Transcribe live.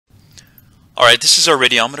Alright, this is our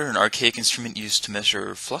radiometer, an archaic instrument used to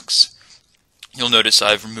measure flux. You'll notice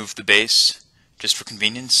I've removed the base just for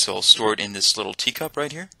convenience, so I'll store it in this little teacup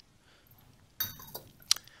right here.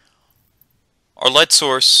 Our light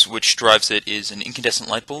source, which drives it, is an incandescent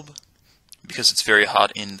light bulb, because it's very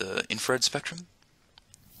hot in the infrared spectrum.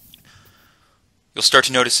 You'll start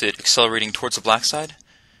to notice it accelerating towards the black side.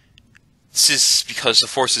 This is because the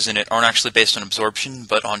forces in it aren't actually based on absorption,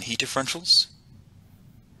 but on heat differentials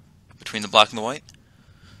between the black and the white.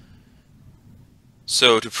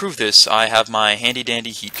 So to prove this, I have my handy dandy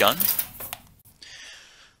heat gun.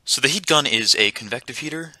 So the heat gun is a convective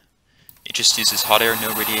heater. It just uses hot air, no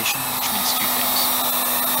radiation, which means two things.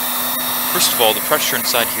 First of all, the pressure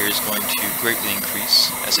inside here is going to greatly increase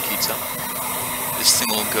as it heats up. This thing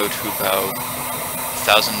will go to about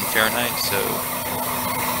 1000 Fahrenheit, so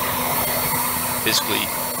basically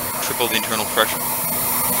triple the internal pressure.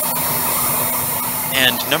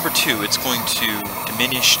 And number two, it's going to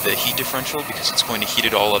diminish the heat differential because it's going to heat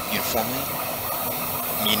it all up uniformly,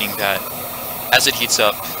 meaning that as it heats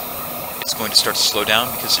up, it's going to start to slow down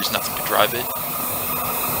because there's nothing to drive it.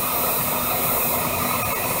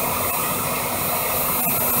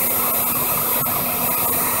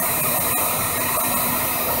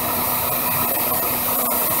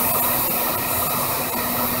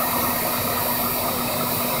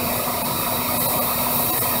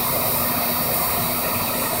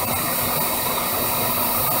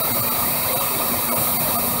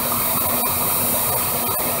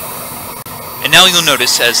 And now you'll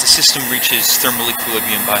notice, as the system reaches thermal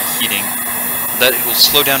equilibrium by heating, that it will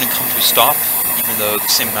slow down and come to a stop, even though the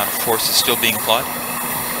same amount of force is still being applied.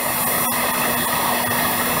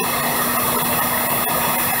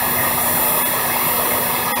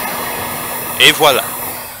 Et voilà!